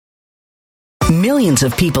Millions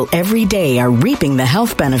of people every day are reaping the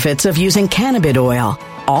health benefits of using cannabis oil,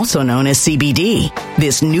 also known as CBD.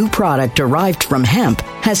 This new product derived from hemp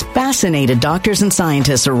has fascinated doctors and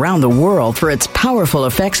scientists around the world for its powerful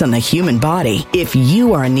effects on the human body. If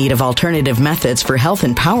you are in need of alternative methods for health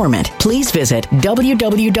empowerment, please visit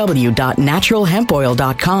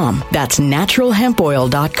www.naturalhempoil.com. That's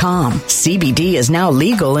naturalhempoil.com. CBD is now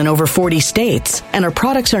legal in over 40 states, and our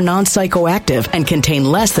products are non-psychoactive and contain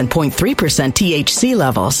less than 0.3% THC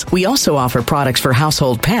levels. We also offer products for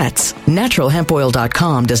household pets.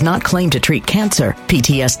 Naturalhempoil.com does not claim to treat cancer,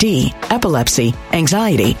 PTSD, epilepsy,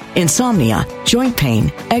 anxiety, insomnia, joint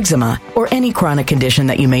pain, eczema, or any chronic condition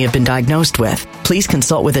that you may have been diagnosed with. Please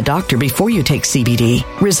consult with a doctor before you take CBD.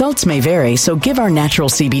 Results may vary, so give our natural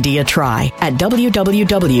CBD a try at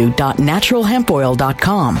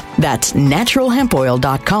www.naturalhempoil.com. That's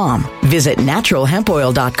naturalhempoil.com. Visit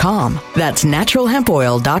naturalhempoil.com. That's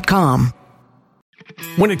naturalhempoil.com.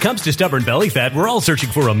 When it comes to stubborn belly fat, we're all searching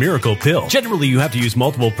for a miracle pill. Generally, you have to use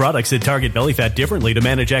multiple products that target belly fat differently to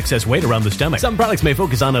manage excess weight around the stomach. Some products may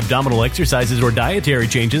focus on abdominal exercises or dietary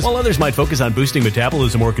changes, while others might focus on boosting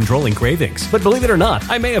metabolism or controlling cravings. But believe it or not,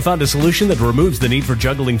 I may have found a solution that removes the need for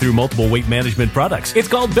juggling through multiple weight management products. It's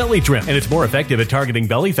called Belly Trim, and it's more effective at targeting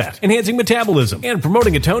belly fat, enhancing metabolism, and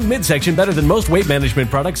promoting a toned midsection better than most weight management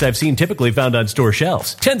products I've seen typically found on store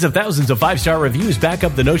shelves. Tens of thousands of 5-star reviews back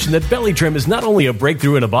up the notion that Belly Trim is not only a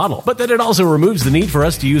breakthrough in a bottle, but that it also removes the need for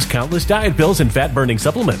us to use countless diet pills and fat-burning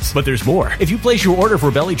supplements. But there's more. If you place your order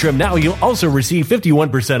for Belly Trim now, you'll also receive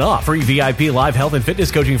 51% off, free VIP live health and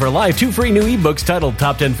fitness coaching for life, 2 free new ebooks titled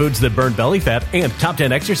Top 10 Foods That Burn Belly Fat and Top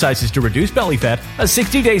 10 Exercises to Reduce Belly Fat, a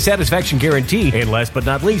 60-day satisfaction guarantee, and last but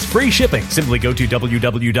not least, free shipping. Simply go to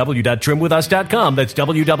www.trimwithus.com. That's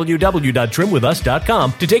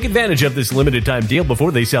www.trimwithus.com to take advantage of this limited time deal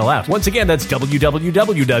before they sell out. Once again, that's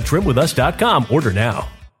www.trimwithus.com. Order now.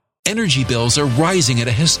 Energy bills are rising at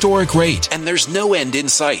a historic rate, and there's no end in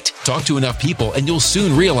sight. Talk to enough people, and you'll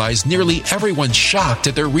soon realize nearly everyone's shocked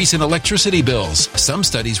at their recent electricity bills. Some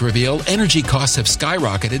studies reveal energy costs have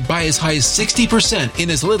skyrocketed by as high as 60%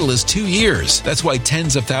 in as little as 2 years. That's why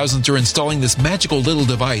tens of thousands are installing this magical little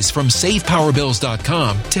device from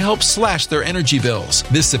SavePowerBills.com to help slash their energy bills.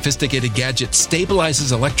 This sophisticated gadget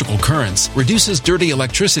stabilizes electrical currents, reduces dirty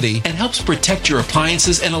electricity, and helps protect your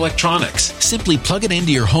appliances and electronics. Simply plug it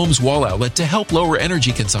into your home's wall outlet to help lower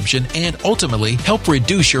energy consumption and ultimately help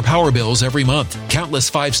reduce your power bills every month.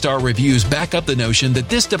 Countless 5-star reviews back up the notion that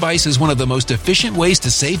this device is one of the most efficient ways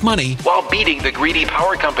to save money while beating the greedy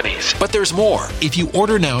power companies. But there's more. If you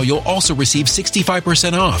order now, you'll also receive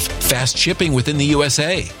 65% off, fast shipping within the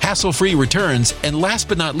USA, hassle-free returns, and last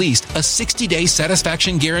but not least, a 60-day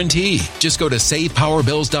satisfaction guarantee. Just go to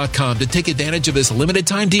SavePowerBills.com to take advantage of this limited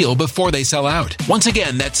time deal before they sell out. Once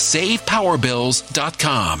again, that's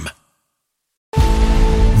SavePowerBills.com.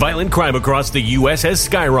 Violent crime across the U.S. has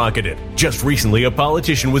skyrocketed. Just recently, a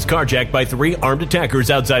politician was carjacked by 3 armed attackers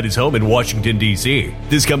outside his home in Washington, D.C.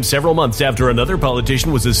 This comes several months after another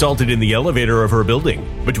politician was assaulted in the elevator of her building.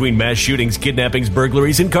 Between mass shootings, kidnappings,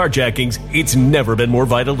 burglaries, and carjackings, it's never been more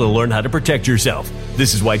vital to learn how to protect yourself.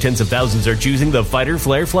 This is why tens of thousands are choosing the Fighter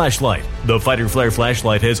Flare flashlight. The Fighter Flare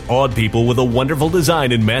flashlight has awed people with a wonderful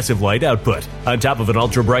design and massive light output. On top of an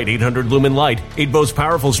ultra-bright 800-lumen light, it boasts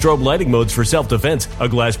powerful strobe lighting modes for self-defense, a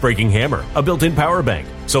glass-breaking hammer, a built-in power bank,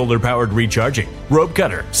 solar-powered recharging, rope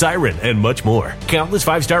cutter, siren, and much more. Countless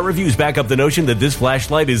 5-star reviews back up the notion that this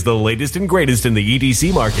flashlight is the latest and greatest in the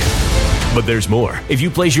EDC market. But there's more. If you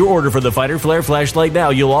place your order for the Fighter Flare flashlight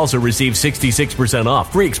now, you'll also receive 66%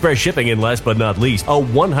 off, free express shipping, and last but not least, a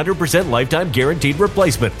 100% lifetime guaranteed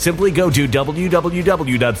replacement. Simply go to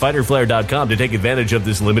www.fighterflare.com to take advantage of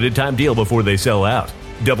this limited time deal before they sell out.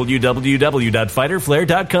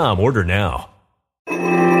 www.fighterflare.com. Order now.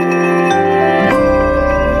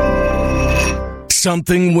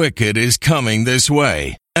 Something wicked is coming this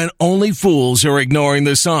way, and only fools are ignoring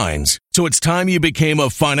the signs. So it's time you became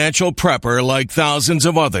a financial prepper like thousands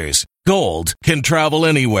of others. Gold can travel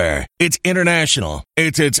anywhere. It's international.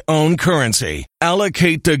 It's its own currency.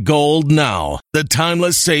 Allocate to gold now, the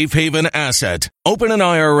timeless safe haven asset. Open an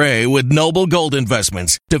IRA with Noble Gold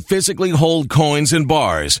Investments to physically hold coins and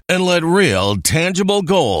bars and let real, tangible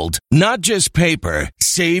gold, not just paper,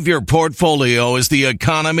 Save your portfolio as the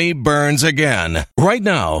economy burns again. Right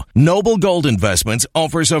now, Noble Gold Investments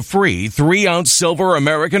offers a free 3-ounce silver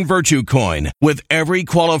American Virtue coin with every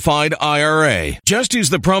qualified IRA. Just use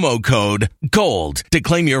the promo code GOLD to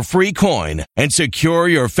claim your free coin and secure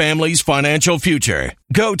your family's financial future.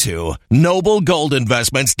 Go to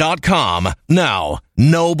noblegoldinvestments.com now.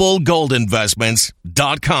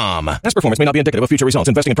 noblegoldinvestments.com. Past performance may not be indicative of future results.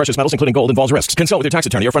 Investing in precious metals, including gold, involves risks. Consult with your tax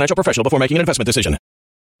attorney or financial professional before making an investment decision.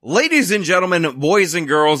 Ladies and gentlemen, boys and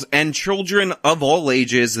girls, and children of all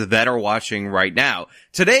ages that are watching right now,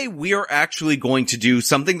 today we are actually going to do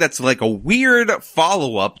something that's like a weird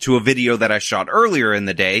follow-up to a video that I shot earlier in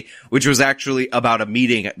the day, which was actually about a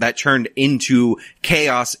meeting that turned into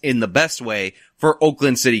chaos in the best way for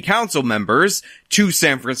Oakland City Council members to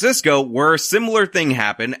San Francisco, where a similar thing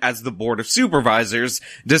happened as the Board of Supervisors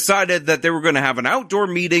decided that they were going to have an outdoor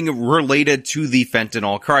meeting related to the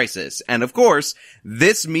fentanyl crisis. And of course,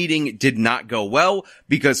 this meeting did not go well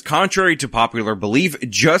because, contrary to popular belief,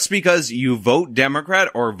 just because you vote Democrat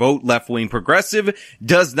or vote left-wing progressive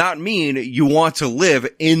does not mean you want to live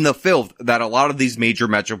in the filth that a lot of these major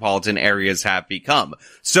metropolitan areas have become.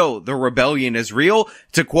 So the rebellion is real.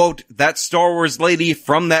 To quote that Star Wars lady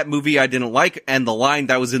from that movie I didn't like, and the line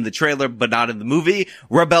that was in the trailer but not in the movie,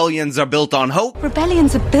 rebellions are built on hope.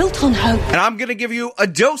 Rebellions are built on hope. And I'm gonna give you a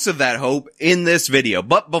dose of that hope in this video.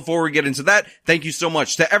 But before we get into that, thank you so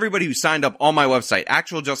much to everybody who signed up on my website,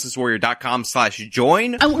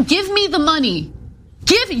 actualjusticewarrior.com/join. Give me the money.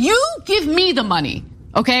 Give me the money.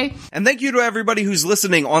 Okay? And thank you to everybody who's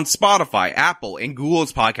listening on Spotify, Apple, and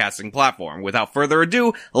Google's podcasting platform. Without further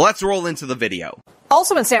ado, let's roll into the video.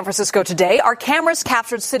 Also in San Francisco today, our cameras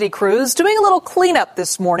captured city crews doing a little cleanup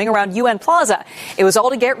this morning around UN Plaza. It was all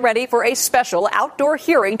to get ready for a special outdoor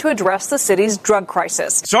hearing to address the city's drug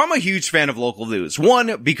crisis. So I'm a huge fan of local news.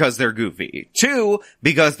 1, because they're goofy. 2,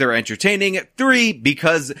 because they're entertaining. 3,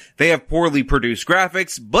 because they have poorly produced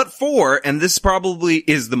graphics. But 4, and this probably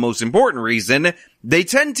is the most important reason, they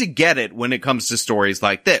tend to get it when it comes to stories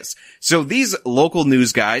like this. So these local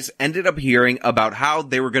news guys ended up hearing about how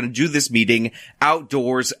they were going to do this meeting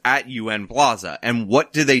outdoors at UN Plaza. And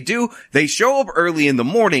what do? They show up early in the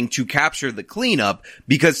morning to capture the cleanup,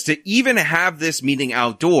 because to even have this meeting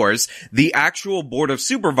outdoors, the actual Board of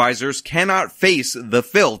Supervisors cannot face the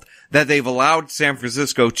filth that they've allowed San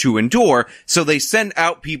Francisco to endure. So they send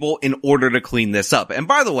out people in order to clean this up. And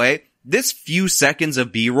by the way, this few seconds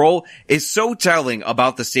of B-roll is so telling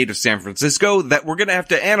about the state of San Francisco that we're gonna have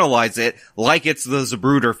to analyze it like it's the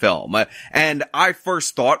Zapruder film. And I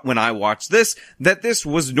first thought when I watched this that this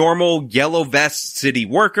was normal yellow vest city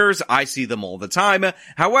workers. I see them all the time.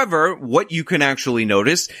 However, what you can actually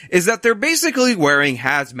notice is that they're basically wearing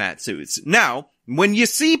hazmat suits. Now, when you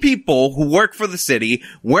see people who work for the city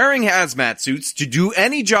wearing hazmat suits to do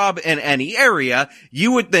any job in any area,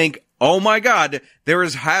 you would think, oh my God, there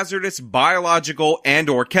is hazardous biological and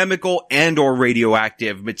or chemical and or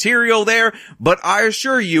radioactive material there. But I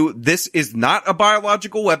assure you, this is not a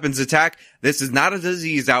biological weapons attack. This is not a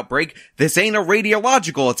disease outbreak. This ain't a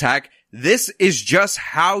radiological attack. This is just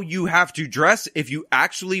how you have to dress if you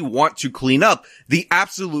actually want to clean up the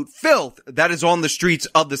absolute filth that is on the streets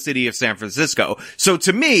of the city of San Francisco. So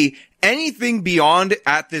to me, anything beyond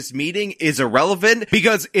at this meeting is irrelevant,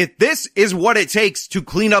 because if this is what it takes to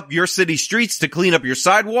clean up your city streets, to clean up your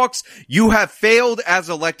sidewalks, you have failed as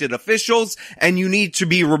elected officials and you need to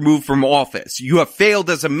be removed from office. You have failed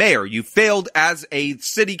as a mayor. You failed as a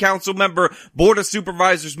city council member, Board of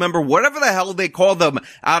Supervisors member, whatever the hell they call them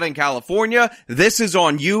out in California. This is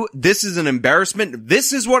on you. This is an embarrassment.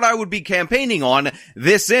 This is what I would be campaigning on,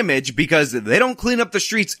 this image, because they don't clean up the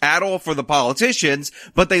streets at all for the politicians,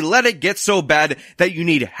 but they let it get so bad that you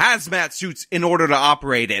need hazmat suits in order to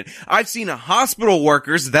operate it. I've seen hospital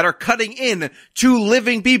workers that are cutting in to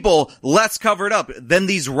living people less covered up than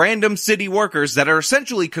these random city workers that are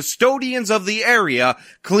essentially custodians of the area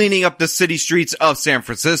cleaning up the city streets of San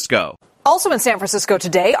Francisco. Also in San Francisco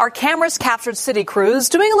today, our cameras captured city crews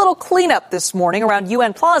doing a little cleanup this morning around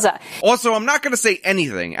UN Plaza. Also, I'm not going to say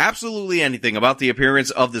anything, absolutely anything, about the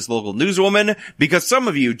appearance of this local newswoman, because some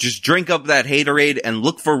of you just drink up that haterade and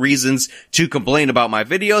look for reasons to complain about my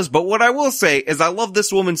videos. But what I will say is I love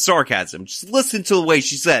this woman's sarcasm. Just listen to the way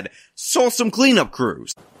she said, saw some cleanup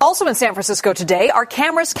crews. Also in San Francisco today, our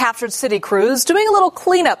cameras captured city crews doing a little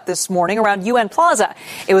cleanup this morning around UN Plaza.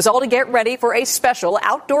 It was all to get ready for a special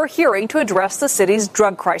outdoor hearing to address the city's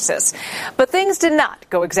drug crisis. But things did not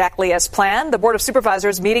go exactly as planned. The Board of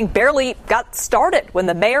Supervisors meeting barely got started when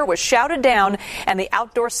the mayor was shouted down and the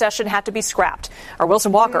outdoor session had to be scrapped. Our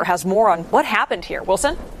Wilson Walker has more on what happened here.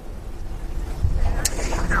 Wilson?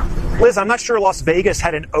 Liz, I'm not sure Las Vegas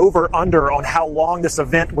had an over-under on how long this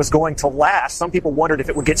event was going to last. Some people wondered if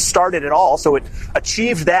it would get started at all, so it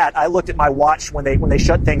achieved that. I looked at my watch when they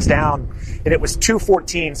shut things down, and it was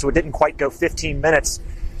 2:14, so it didn't quite go 15 minutes.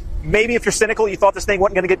 Maybe if you're cynical, you thought this thing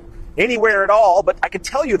wasn't going to get anywhere at all, but I can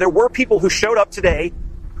tell you there were people who showed up today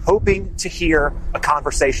hoping to hear a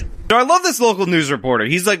conversation. So I love this local news reporter.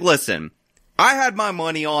 He's like, listen, I had my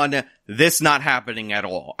money on this not happening at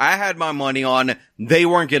all. I had my money on they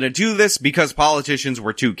weren't going to do this because politicians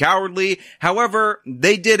were too cowardly. However,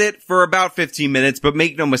 they did it for about 15 minutes, but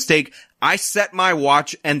make no mistake, I set my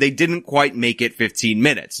watch and they didn't quite make it 15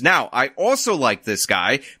 minutes. Now, I also like this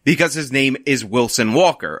guy because his name is Wilson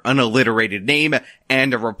Walker, an alliterated name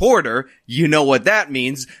and a reporter. You know what that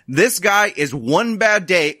means. This guy is one bad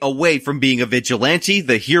day away from being a vigilante,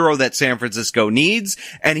 the hero that San Francisco needs,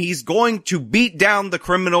 and he's going to beat down the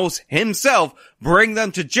criminals himself, bring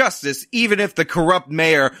them to justice, even if the corrupt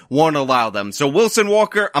mayor won't allow them. So Wilson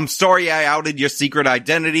Walker, I'm sorry I outed your secret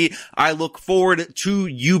identity. I look forward to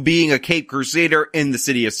you being a Cape Crusader in the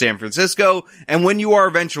city of San Francisco. And when you are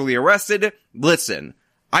eventually arrested, listen,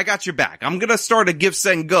 I got your back. I'm gonna start a Give,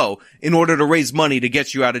 Send, Go in order to raise money to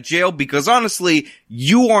get you out of jail because honestly,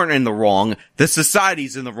 you aren't in the wrong. The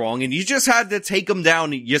society's in the wrong and you just had to take them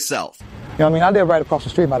down yourself. You know what I mean? I live right across the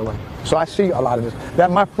street, by the way. So I see a lot of this. That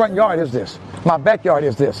my front yard is this. My backyard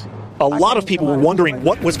is this. A lot of people were wondering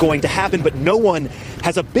what was going to happen, but no one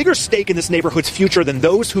has a bigger stake in this neighborhood's future than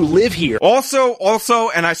those who live here. Also,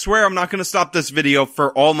 and I swear I'm not going to stop this video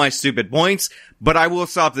for all my stupid points, but I will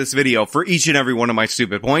stop this video for each and every one of my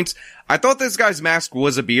stupid points. I thought this guy's mask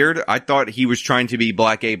was a beard. I thought he was trying to be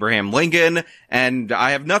Black Abraham Lincoln, and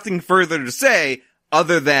I have nothing further to say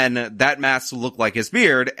other than that mask looked like his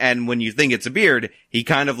beard, and when you think it's a beard, he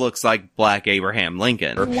kind of looks like Black Abraham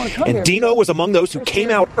Lincoln. And Dino was among those who came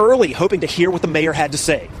out early, hoping to hear what the mayor had to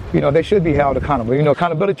say. You know, they should be held accountable. You know,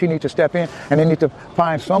 accountability needs to step in, and they need to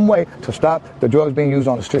find some way to stop the drugs being used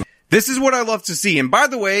on the street. This is what I love to see. And by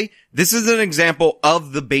the way, this is an example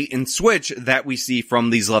of the bait and switch that we see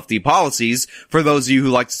from these lefty policies. For those of you who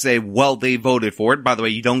like to say, well, they voted for it. By the way,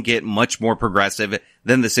 you don't get much more progressive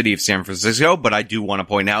than the city of San Francisco, but I do want to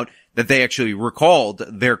point out that they actually recalled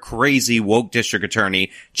their crazy woke district attorney,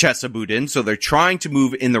 Chesa Boudin, so they're trying to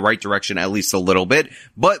move in the right direction at least a little bit.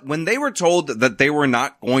 But when they were told that they were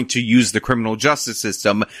not going to use the criminal justice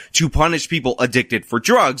system to punish people addicted for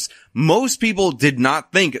drugs, most people did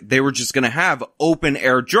not think they were just going to have open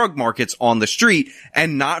air drug markets on the street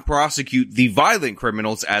and not prosecute the violent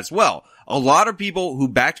criminals as well. A lot of people who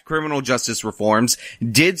backed criminal justice reforms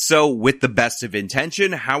did so with the best of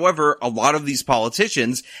intention. However, a lot of these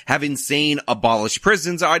politicians have insane abolish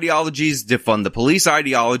prisons ideologies, defund the police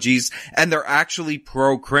ideologies, and they're actually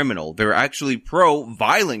pro-criminal. They're actually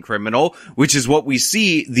pro-violent criminal, which is what we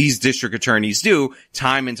see these district attorneys do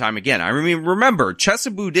time and time again. I mean, remember,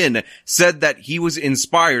 Chesa Boudin said that he was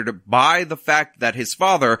inspired by the fact that his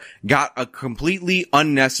father got a completely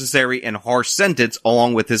unnecessary and harsh sentence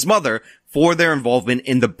along with his mother for their involvement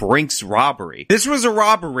in the Brinks robbery. This was a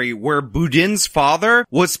robbery where Boudin's father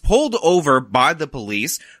was pulled over by the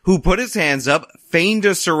police, who put his hands up, feigned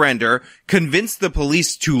a surrender, convinced the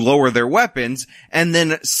police to lower their weapons, and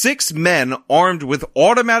then 6 men armed with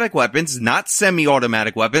automatic weapons, not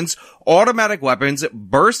semi-automatic weapons, automatic weapons,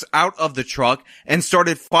 burst out of the truck and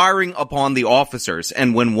started firing upon the officers.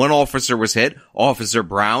 And when one officer was hit, Officer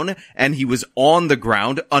Brown, and he was on the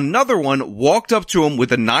ground, another one walked up to him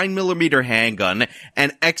with a 9mm handgun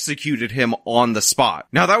and executed him on the spot.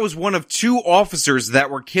 Now, that was one of 2 officers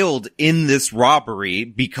that were killed in this robbery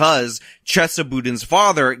because Chesa Boudin's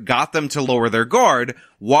father got them to lower their guard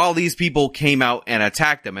while these people came out and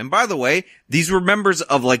attacked them. And by the way, these were members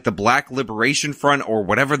of like the Black Liberation Front or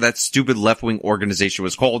whatever that stupid left-wing organization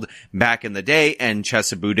was called back in the day. And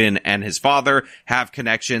Chesa Boudin and his father have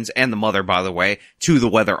connections, and the mother, by the way, to the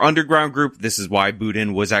Weather Underground group. This is why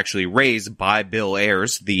Boudin was actually raised by Bill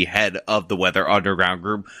Ayers, the head of the Weather Underground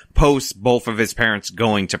group, post both of his parents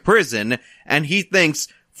going to prison. And he thinks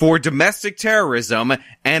for domestic terrorism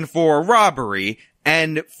and for robbery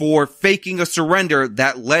and for faking a surrender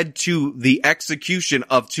that led to the execution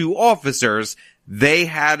of 2 officers, they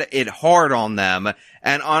had it hard on them.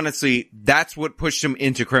 And honestly, that's what pushed them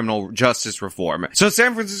into criminal justice reform. So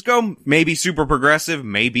San Francisco may be super progressive,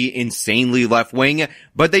 maybe insanely left-wing,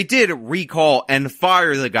 but they did recall and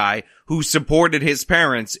fire the guy who supported his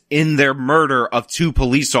parents in their murder of 2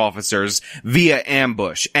 police officers via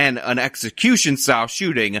ambush and an execution-style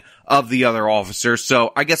shooting of the other officer.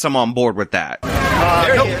 So I guess I'm on board with that.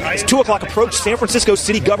 As 2 o'clock approached, San Francisco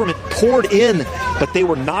city government poured in, but they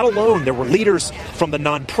were not alone. There were leaders from the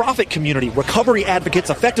nonprofit community, recovery advocates,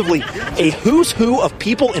 effectively a who's who of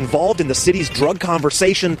people involved in the city's drug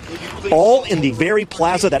conversation, all in the very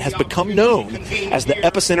plaza that has become known as the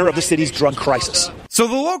epicenter of the city's drug crisis. So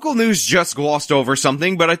the local news just glossed over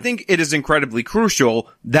something, but I think it is incredibly crucial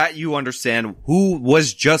that you understand who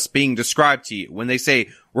was just being described to you. When they say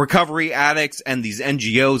recovery addicts and these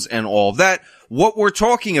NGOs and all of that, what we're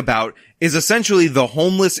talking about is essentially the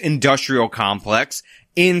homeless industrial complex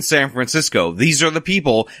in San Francisco. These are the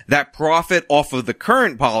people that profit off of the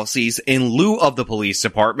current policies in lieu of the police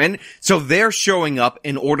department. So they're showing up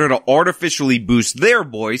in order to artificially boost their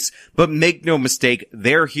voice, but make no mistake,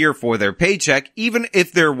 they're here for their paycheck, even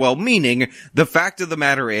if they're well-meaning. The fact of the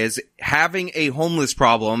matter is, having a homeless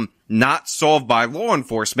problem not solved by law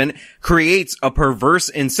enforcement creates a perverse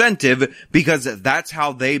incentive because that's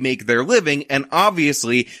how they make their living. And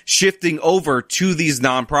obviously shifting over to these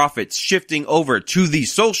nonprofits, shifting over to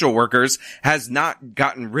these social workers has not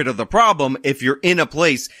gotten rid of the problem if you're in a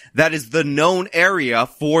place that is the known area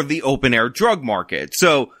for the open air drug market.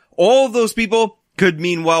 So all of those people could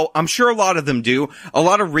mean well. I'm sure a lot of them do. A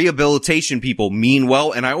lot of rehabilitation people mean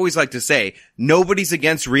well. And I always like to say, nobody's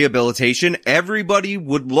against rehabilitation. Everybody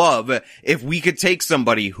would love if we could take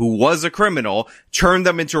somebody who was a criminal, turn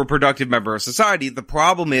them into a productive member of society. The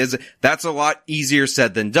problem is that's a lot easier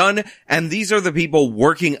said than done. And these are the people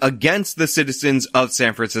working against the citizens of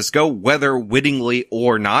San Francisco, whether wittingly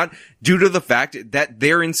or not, due to the fact that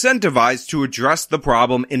they're incentivized to address the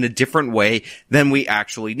problem in a different way than we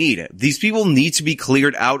actually need. These people need to be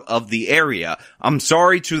cleared out of the area. I'm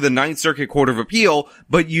sorry to the Ninth Circuit Court of Appeal,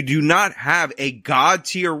 but you do not have a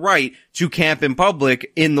God-tier right to camp in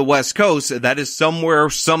public in the West Coast. That is somewhere,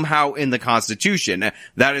 somehow in the Constitution.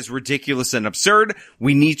 That is ridiculous and absurd.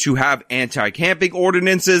 We need to have anti-camping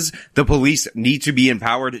ordinances. The police need to be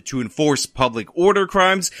empowered to enforce public order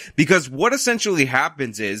crimes, because what essentially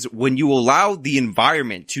happens is when you allow the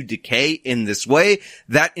environment to decay in this way,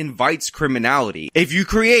 that invites criminality. If you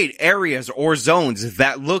create areas or zones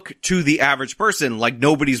that look to the average person like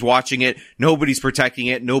nobody's watching it, nobody's protecting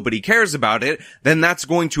it, nobody cares about it, then that's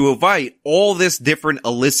going to invite all this different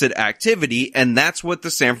illicit activity, and that's what the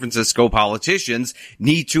San Francisco politicians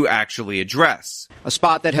need to actually address. A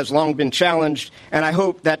spot that has long been challenged, and I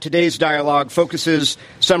hope that today's dialogue focuses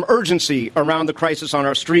some urgency around the crisis on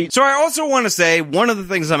our streets. So I also want to say one of the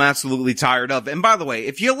things I'm absolutely tired of, and by the way,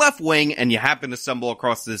 if you're left wing and you happen to stumble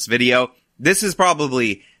across this video, this is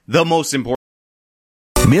probably the most important.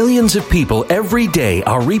 Millions of people every day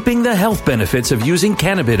are reaping the health benefits of using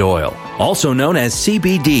cannabis oil, also known as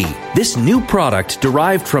CBD. This new product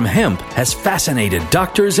derived from hemp has fascinated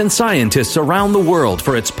doctors and scientists around the world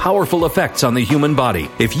for its powerful effects on the human body.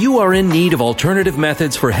 If you are in need of alternative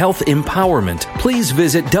methods for health empowerment, please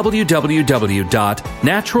visit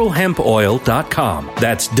www.naturalhempoil.com.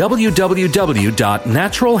 That's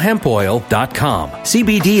www.naturalhempoil.com.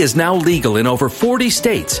 CBD is now legal in over 40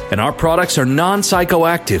 states, and our products are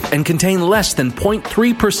non-psychoactive and contain less than 0.3%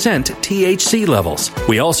 THC levels.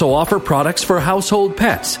 We also offer products for household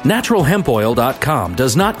pets. NaturalHempOil.com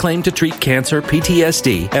does not claim to treat cancer,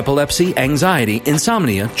 PTSD, epilepsy, anxiety,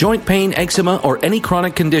 insomnia, joint pain, eczema, or any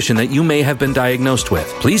chronic condition that you may have been diagnosed with.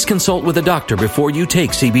 Please consult with a doctor before you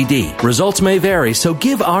take CBD. Results may vary, so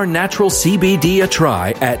give our natural CBD a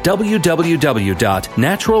try at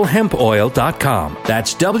www.naturalhempoil.com.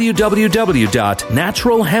 That's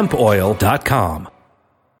www.naturalhempoil.com.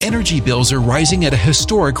 Energy bills are rising at a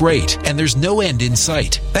historic rate, and there's no end in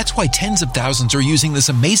sight. That's why tens of thousands are using this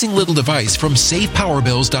amazing little device from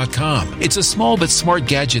SavePowerBills.com. It's a small but smart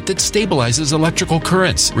gadget that stabilizes electrical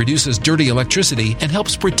currents, reduces dirty electricity, and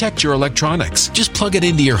helps protect your electronics. Just plug it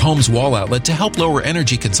into your home's wall outlet to help lower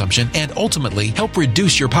energy consumption and ultimately help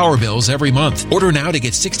reduce your power bills every month. Order now to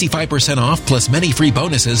get 65% off plus many free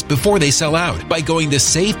bonuses before they sell out by going to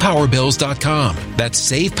SavePowerBills.com.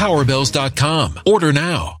 That's SavePowerBills.com. Order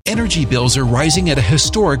now. Energy bills are rising at a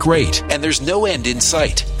historic rate, and there's no end in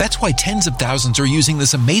sight. That's why tens of thousands are using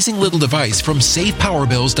this amazing little device from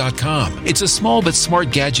SavePowerBills.com. It's a small but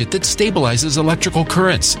smart gadget that stabilizes electrical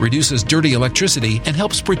currents, reduces dirty electricity, and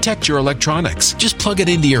helps protect your electronics. Just plug it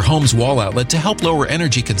into your home's wall outlet to help lower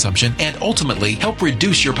energy consumption and ultimately help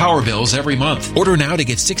reduce your power bills every month. Order now to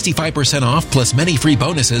get 65% off plus many free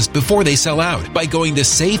bonuses before they sell out by going to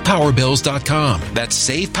SavePowerBills.com. That's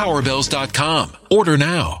SavePowerBills.com. Order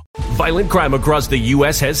now. Violent crime across the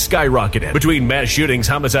U.S. has skyrocketed. Between mass shootings,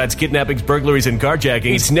 homicides, kidnappings, burglaries, and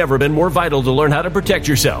carjackings, it's never been more vital to learn how to protect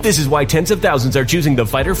yourself. This is why tens of thousands are choosing the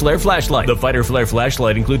Fighter Flare flashlight. The Fighter Flare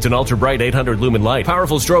flashlight includes an ultra-bright 800 lumen light,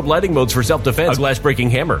 powerful strobe lighting modes for self-defense, a glass-breaking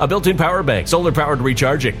hammer, a built-in power bank, solar-powered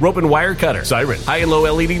recharging, rope and wire cutter, siren, high and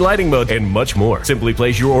low LED lighting mode, and much more. Simply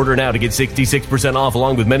place your order now to get 66% off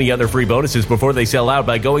along with many other free bonuses before they sell out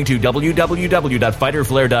by going to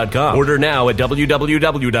www.fighterflare.com. Order now at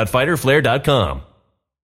www.fighterflare.com.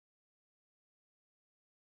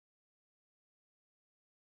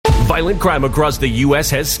 Violent crime across the U.S.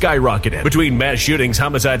 has skyrocketed. Between mass shootings,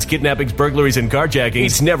 homicides, kidnappings, burglaries, and carjackings,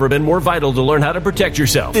 it's never been more vital to learn how to protect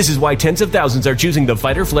yourself. This is why tens of thousands are choosing the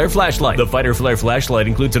Fighter Flare flashlight. The Fighter Flare flashlight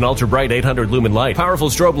includes an ultra-bright 800 lumen light, powerful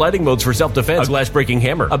strobe lighting modes for self-defense, a glass-breaking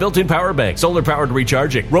hammer, a built-in power bank, solar-powered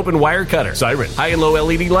recharging, rope and wire cutter, siren, high and low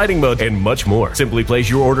LED lighting mode, and much more. Simply place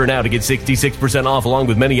your order now to get 66% off along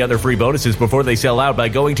with many other free bonuses before they sell out by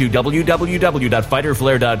going to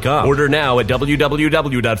www.fighterflare.com. Order now at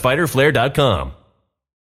www.fighterflare.com. Important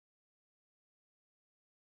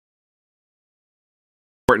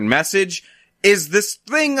message is this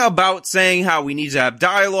thing about saying how we need to have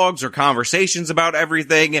dialogues or conversations about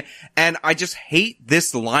everything, and I just hate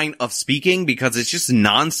this line of speaking because it's just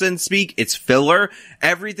nonsense speak. It's filler.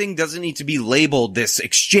 Everything doesn't need to be labeled this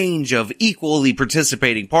exchange of equally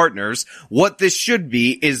participating partners. What this should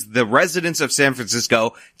be is the residents of San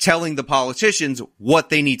Francisco telling the politicians what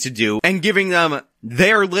they need to do and giving them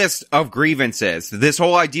their list of grievances. This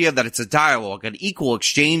whole idea that it's a dialogue, an equal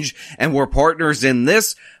exchange, and we're partners in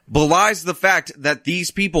this belies the fact that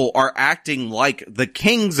these people are acting like the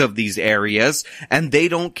kings of these areas, and they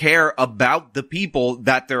don't care about the people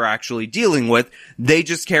that they're actually dealing with. They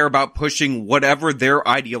just care about pushing whatever their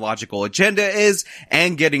ideological agenda is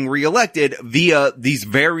and getting reelected via these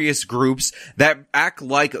various groups that act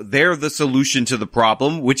like they're the solution to the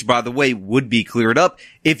problem, which, by the way, would be cleared up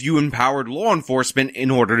if you empowered law enforcement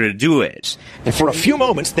in order to do it. And for a few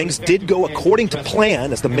moments, things did go according to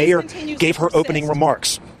plan as the mayor gave her opening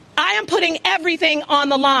remarks. I am putting everything on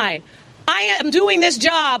the line. I am doing this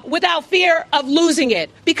job without fear of losing it.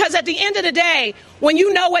 Because at the end of the day, when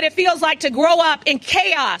you know what it feels like to grow up in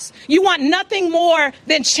chaos, you want nothing more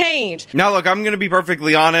than change. Now, look, I'm going to be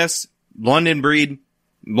perfectly honest. London Breed,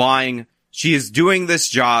 lying. She is doing this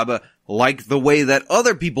job like the way that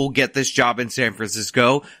other people get this job in San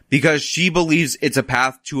Francisco because she believes it's a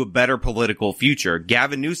path to a better political future.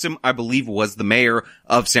 Gavin Newsom, I believe, was the mayor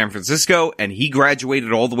of San Francisco, and he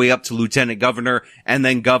graduated all the way up to lieutenant governor and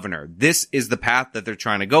then governor. This is the path that they're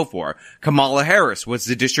trying to go for. Kamala Harris was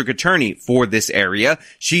the district attorney for this area.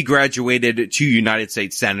 She graduated to United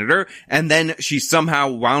States senator, and then she somehow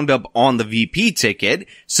wound up on the VP ticket.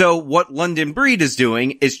 So what London Breed is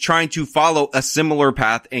doing is trying to follow a similar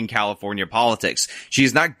path in California politics. She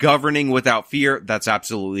is not governing without fear. That's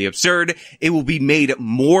absolutely absurd. It will be made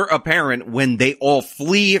more apparent when they all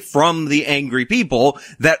flee from the angry people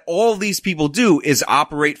that all these people do is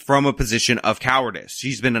operate from a position of cowardice.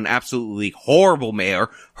 She's been an absolutely horrible mayor,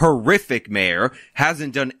 horrific mayor,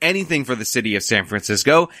 hasn't done anything for the city of San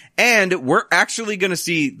Francisco, and we're actually going to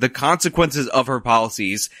see the consequences of her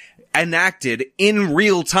policies enacted in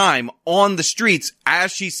real time on the streets as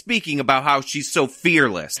she's speaking about how she's so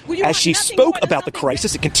fearless. As she spoke about the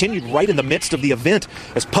crisis, it continued right in the midst of the event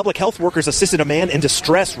as public health workers assisted a man in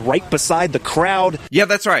distress right beside the crowd. Yeah,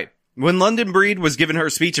 that's right. When London Breed was giving her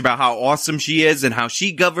speech about how awesome she is and how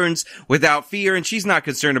she governs without fear and she's not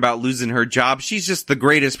concerned about losing her job, she's just the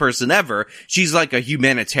greatest person ever. She's like a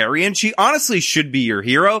humanitarian. She honestly should be your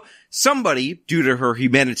hero. Somebody, due to her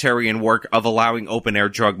humanitarian work of allowing open-air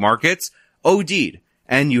drug markets, OD'd.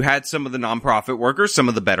 And you had some of the nonprofit workers, some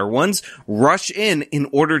of the better ones, rush in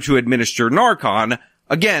order to administer Narcan,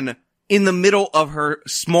 again, in the middle of her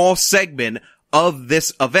small segment of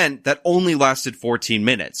this event that only lasted 14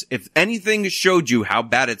 minutes. If anything showed you how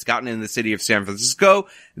bad it's gotten in the city of San Francisco,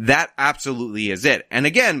 that absolutely is it. And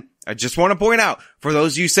again, I just want to point out, for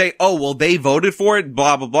those of you who say, oh, well, they voted for it,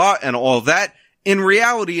 blah, blah, blah, and all of that, in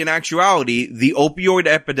reality and actuality, the opioid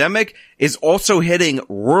epidemic is also hitting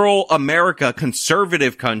rural America,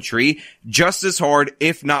 conservative country, just as hard,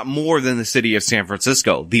 if not more, than the city of San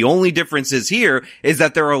Francisco. The only difference is here is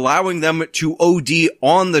that they're allowing them to OD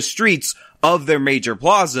on the streets of their major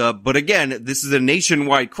plaza. But again, this is a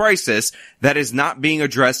nationwide crisis that is not being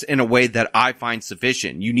addressed in a way that I find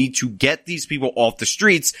sufficient. You need to get these people off the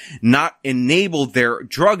streets, not enable their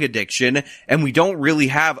drug addiction, and we don't really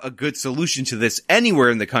have a good solution to this anywhere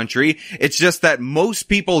in the country. It's just that most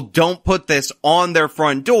people don't put this on their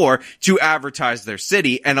front door to advertise their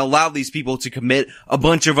city and allow these people to commit a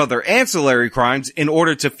bunch of other ancillary crimes in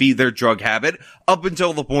order to feed their drug habit up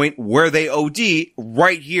until the point where they OD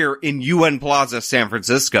right here in UN Plaza, San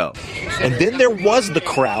Francisco. And then there was the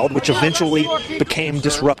crowd, which eventually became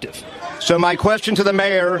disruptive. So my question to the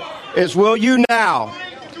mayor is, will you now,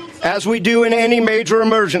 as we do in any major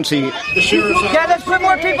emergency... Yeah, let's put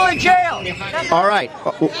more people in jail. All right.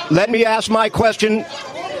 Let me ask my question.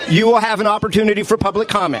 You will have an opportunity for public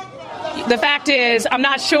comment. The fact is, I'm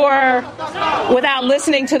not sure, without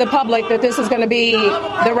listening to the public, that this is going to be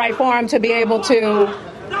the right forum to be able to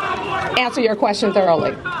answer your question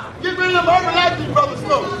thoroughly.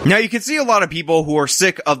 Now, you can see a lot of people who are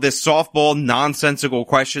sick of this softball, nonsensical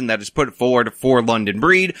question that is put forward for London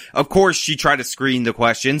Breed. Of course, she tried to screen the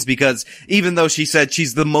questions because even though she said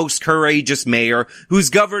she's the most courageous mayor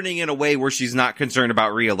who's governing in a way where she's not concerned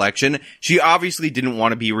about re-election, she obviously didn't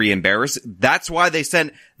want to be re-embarrassed. That's why they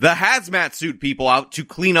sent the hazmat suit people out to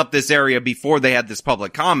clean up this area before they had this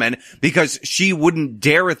public comment, because she wouldn't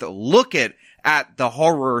dareth look at the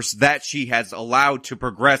horrors that she has allowed to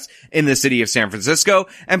progress in the city of San Francisco.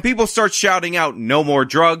 And people start shouting out, no more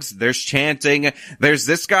drugs. There's chanting. There's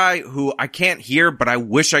this guy who I can't hear, but I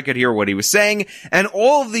wish I could hear what he was saying. And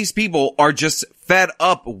all of these people are just fed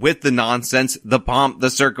up with the nonsense, the pomp,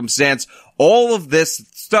 the circumstance, all of this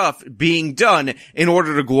stuff being done in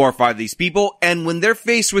order to glorify these people. And when they're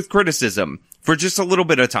faced with criticism for just a little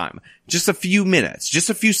bit of time, just a few minutes,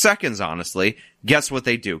 just a few seconds, honestly, guess what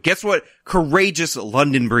they do? Guess what courageous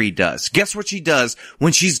London Breed does? Guess what she does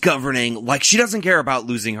when she's governing like she doesn't care about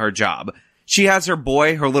losing her job? She has her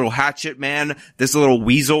boy, her little hatchet man, this little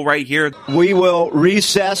weasel right here. We will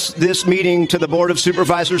recess this meeting to the Board of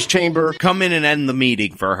Supervisors chamber. Come in and end the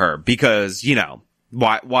meeting for her because, you know,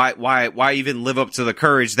 why even live up to the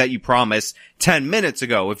courage that you promised 10 minutes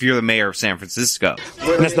ago if you're the mayor of San Francisco?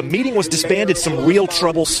 And as the meeting was disbanded, some real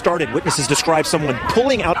trouble started. Witnesses described someone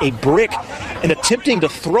pulling out a brick and attempting to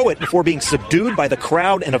throw it before being subdued by the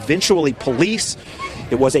crowd and eventually police.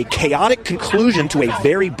 It was a chaotic conclusion to a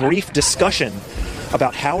very brief discussion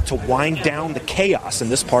about how to wind down the chaos in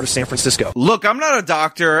this part of San Francisco. Look, I'm not a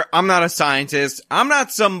doctor. I'm not a scientist. I'm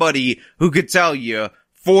not somebody who could tell you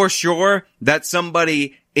for sure that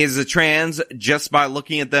somebody is a trans just by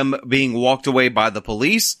looking at them being walked away by the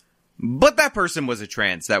police. But that person was a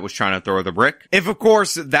trans that was trying to throw the brick. If, of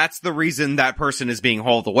course, that's the reason that person is being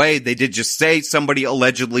hauled away, they did just say somebody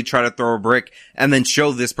allegedly tried to throw a brick and then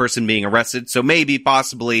show this person being arrested. So maybe,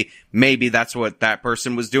 possibly, maybe that's what that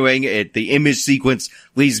person was doing. The image sequence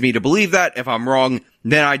leads me to believe that. If I'm wrong,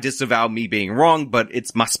 then I disavow me being wrong, but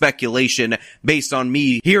it's my speculation based on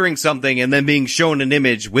me hearing something and then being shown an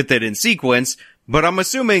image with it in sequence. But I'm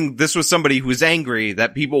assuming this was somebody who was angry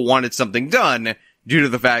that people wanted something done due to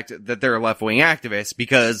the fact that they're a left-wing activist,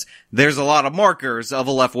 because there's a lot of markers of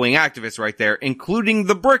a left-wing activist right there, including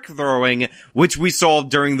the brick throwing, which we saw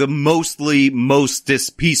during the most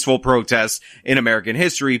peaceful protests in American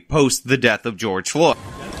history post the death of George Floyd.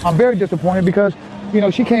 I'm very disappointed because, you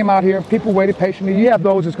know, she came out here, people waited patiently. You have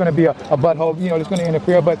those that's going to be a butthole, you know, that's going to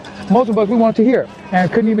interfere, but most of us, we wanted to hear and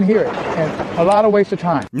couldn't even hear it. And a lot of waste of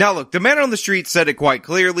time. Now look, the man on the street said it quite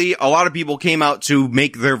clearly. A lot of people came out to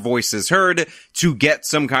make their voices heard, to get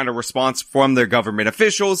some kind of response from their government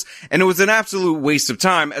officials, and it was an absolute waste of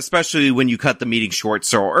time, especially when you cut the meeting short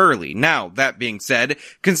so early. Now, that being said,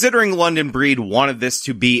 considering London Breed wanted this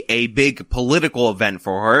to be a big political event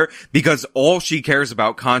for her, because all she cares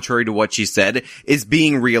about, contrary to what she said, is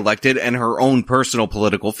being reelected and her own personal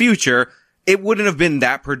political future, it wouldn't have been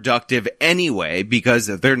that productive anyway, because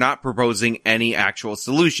they're not proposing any actual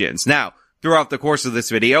solutions. Now, throughout the course of this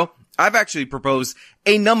video, I've actually proposed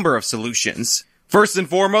a number of solutions. First and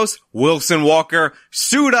foremost, Wilson Walker,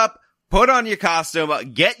 suit up, put on your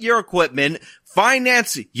costume, get your equipment,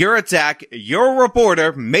 finance your attack, you're a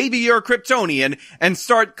reporter, maybe you're a Kryptonian, and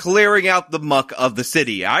start clearing out the muck of the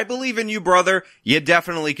city. I believe in you, brother. You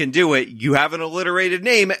definitely can do it. You have an alliterated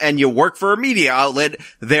name, and you work for a media outlet.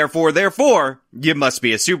 Therefore, you must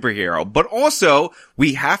be a superhero. But also,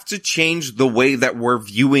 we have to change the way that we're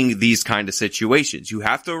viewing these kind of situations. You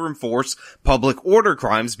have to enforce public order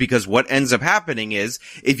crimes, because what ends up happening is,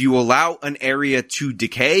 if you allow an area to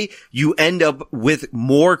decay, you end up with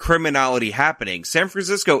more criminality happening happening. San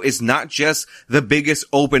Francisco is not just the biggest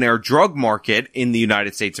open-air drug market in the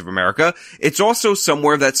United States of America. It's also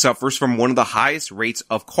somewhere that suffers from one of the highest rates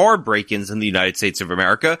of car break-ins in the United States of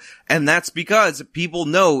America, and that's because people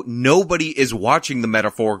know nobody is watching the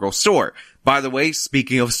metaphorical store. By the way,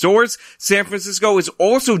 speaking of stores, San Francisco is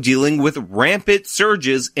also dealing with rampant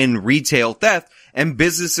surges in retail theft and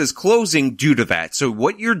businesses closing due to that. So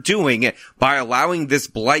what you're doing by allowing this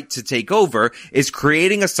blight to take over is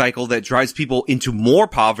creating a cycle that drives people into more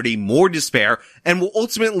poverty, more despair, and will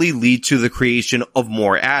ultimately lead to the creation of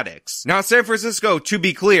more addicts. Now, San Francisco, to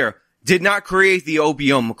be clear, did not create the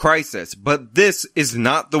opium crisis, but this is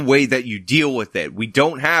not the way that you deal with it. We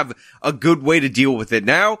don't have a good way to deal with it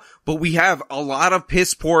now, but we have a lot of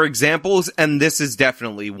piss poor examples, and this is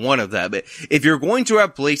definitely one of them. If you're going to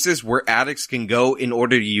have places where addicts can go in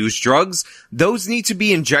order to use drugs, those need to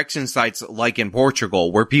be injection sites like in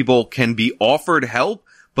Portugal, where people can be offered help,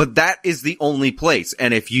 but that is the only place.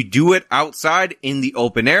 And if you do it outside in the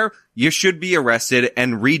open air, you should be arrested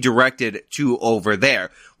and redirected to over there.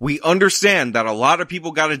 We understand that a lot of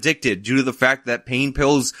people got addicted due to the fact that pain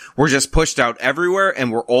pills were just pushed out everywhere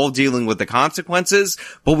and we're all dealing with the consequences,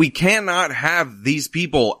 but we cannot have these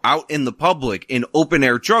people out in the public in open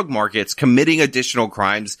air drug markets committing additional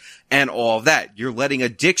crimes and all of that. You're letting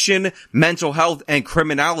addiction, mental health, and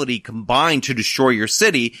criminality combine to destroy your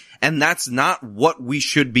city, and that's not what we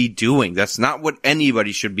should be doing. That's not what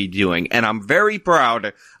anybody should be doing. And I'm very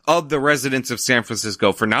proud of the residents of San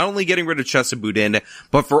Francisco for not only getting rid of Chesa Boudin,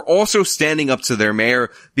 but for also standing up to their mayor,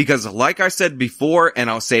 because like I said before, and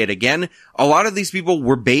I'll say it again, a lot of these people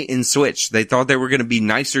were bait and switch. They thought they were going to be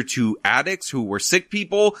nicer to addicts who were sick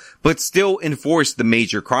people, but still enforce the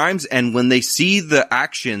major crimes. And when they see the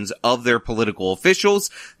actions of their political officials,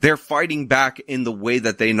 they're fighting back in the way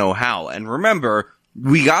that they know how. And remember,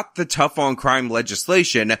 we got the tough on crime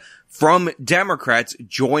legislation from Democrats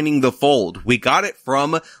joining the fold. We got it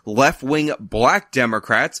from left-wing black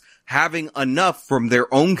Democrats having enough from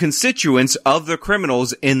their own constituents of the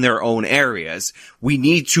criminals in their own areas. We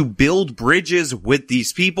need to build bridges with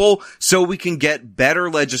these people so we can get better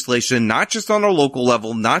legislation, not just on a local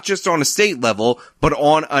level, not just on a state level, but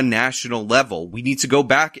on a national level. We need to go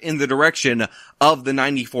back in the direction of the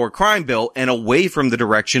 94 crime bill and away from the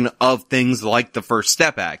direction of things like the First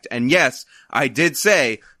Step Act. And yes, I did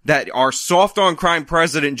say that our soft on crime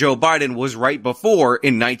president Joe Biden was right before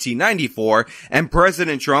in 1994, and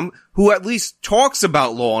President Trump, who at least talks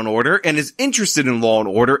about law and order and is interested in law and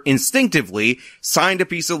order instinctively, signed a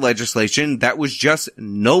piece of legislation that was just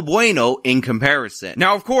no bueno in comparison.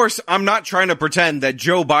 Now, of course, I'm not trying to pretend that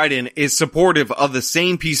Joe Biden is supportive of the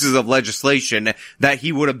same pieces of legislation that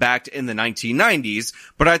he would have backed in the 1990s,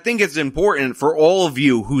 but I think it's important for all of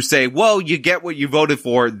you who say, well, you get what you voted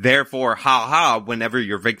for, therefore, ha ha, whenever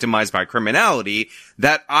you're victimized by criminality,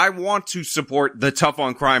 that I want to support the tough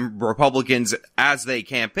on crime Republicans as they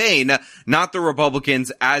campaign, not the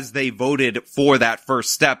Republicans as they voted for that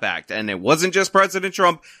First Step Act. And it wasn't just President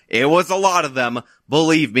Trump, it was a lot of them.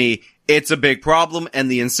 Believe me, it's a big problem, and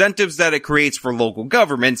the incentives that it creates for local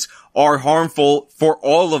governments are harmful for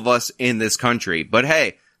all of us in this country. But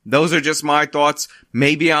hey, those are just my thoughts.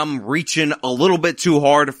 Maybe I'm reaching a little bit too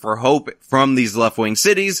hard for hope from these left-wing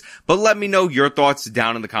cities, but let me know your thoughts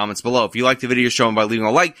down in the comments below. If you like the video, show them by leaving a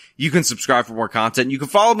like. You can subscribe for more content. You can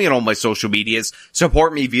follow me on all my social medias.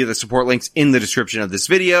 Support me via the support links in the description of this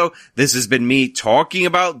video. This has been me talking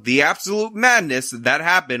about the absolute madness that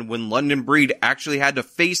happened when London Breed actually had to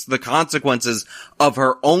face the consequences of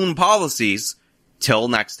her own policies. Till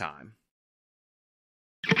next time.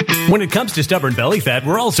 When it comes to stubborn belly fat,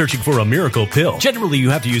 we're all searching for a miracle pill. Generally,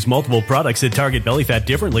 you have to use multiple products that target belly fat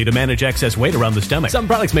differently to manage excess weight around the stomach. Some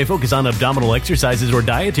products may focus on abdominal exercises or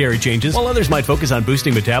dietary changes, while others might focus on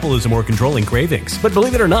boosting metabolism or controlling cravings. But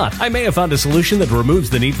believe it or not, I may have found a solution that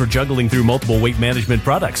removes the need for juggling through multiple weight management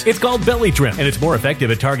products. It's called Belly Trim, and it's more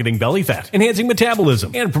effective at targeting belly fat, enhancing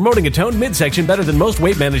metabolism, and promoting a toned midsection better than most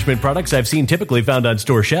weight management products I've seen typically found on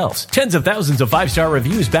store shelves. Tens of thousands of 5-star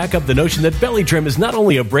reviews back up the notion that Belly Trim is not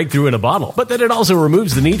only a breakthrough in a bottle, but that it also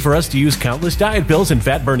removes the need for us to use countless diet pills and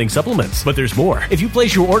fat-burning supplements. But there's more. If you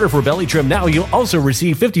place your order for Belly Trim now, you'll also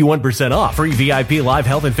receive 51% off, free VIP live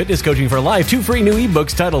health and fitness coaching for life, 2 free new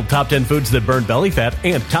ebooks titled Top 10 Foods That Burn Belly Fat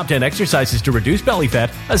and Top 10 Exercises to Reduce Belly Fat,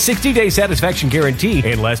 a 60-day satisfaction guarantee,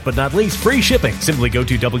 and last but not least, free shipping. Simply go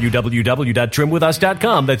to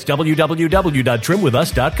www.trimwithus.com. That's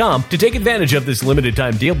www.trimwithus.com to take advantage of this limited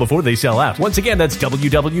time deal before they sell out. Once again, that's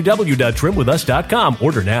www.trimwithus.com.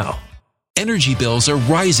 Order now. Energy bills are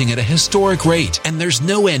rising at a historic rate, and there's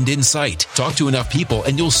no end in sight. Talk to enough people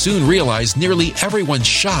and you'll soon realize nearly everyone's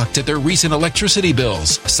shocked at their recent electricity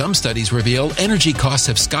bills. Some studies reveal energy costs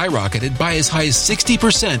have skyrocketed by as high as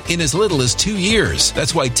 60% in as little as 2 years.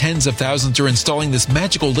 That's why tens of thousands are installing this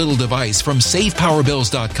magical little device from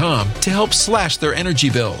SavePowerBills.com to help slash their energy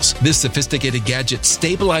bills. This sophisticated gadget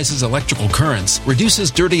stabilizes electrical currents, reduces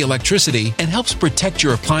dirty electricity, and helps protect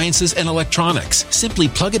your appliances and electronics. Simply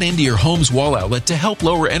plug it into your home's wall outlet to help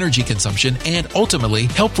lower energy consumption and ultimately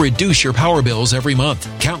help reduce your power bills every month.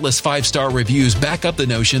 Countless 5-star reviews back up the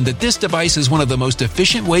notion that this device is one of the most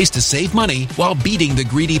efficient ways to save money while beating the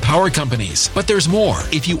greedy power companies. But there's more.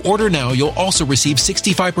 If you order now, you'll also receive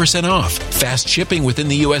 65% off, fast shipping within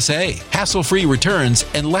the USA, hassle-free returns,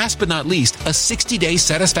 and last but not least, a 60-day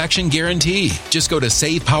satisfaction guarantee. Just go to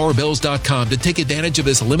SavePowerBills.com to take advantage of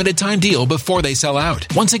this limited time deal before they sell out.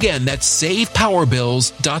 Once again, that's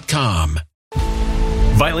SavePowerBills.com.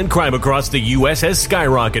 Violent crime across the U.S. has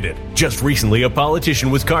skyrocketed. Just recently, a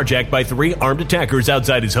politician was carjacked by 3 armed attackers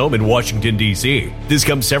outside his home in Washington, D.C. This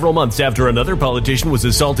comes several months after another politician was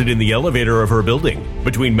assaulted in the elevator of her building.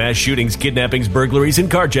 Between mass shootings, kidnappings, burglaries,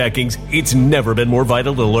 and carjackings, it's never been more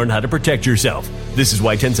vital to learn how to protect yourself. This is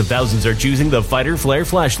why tens of thousands are choosing the Fighter Flare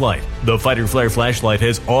flashlight. The Fighter Flare flashlight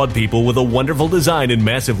has awed people with a wonderful design and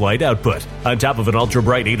massive light output. On top of an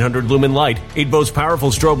ultra-bright 800-lumen light, it boasts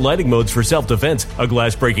powerful strobe lighting modes for self-defense, a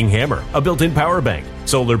glass-breaking hammer, a built-in power bank,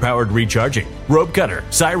 solar-powered recharging, rope cutter,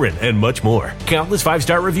 siren, and much more. Countless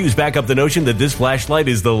 5-star reviews back up the notion that this flashlight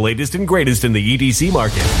is the latest and greatest in the EDC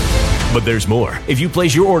market. But there's more. If you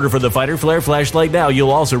place your order for the Fighter Flare flashlight now,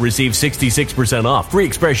 you'll also receive 66% off, free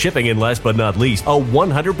express shipping, and last but not least, a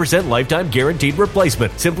 100% lifetime guaranteed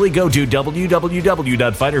replacement. Simply go to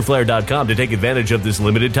www.fighterflare.com to take advantage of this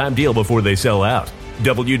limited time deal before they sell out.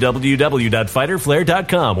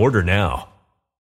 www.fighterflare.com. Order now.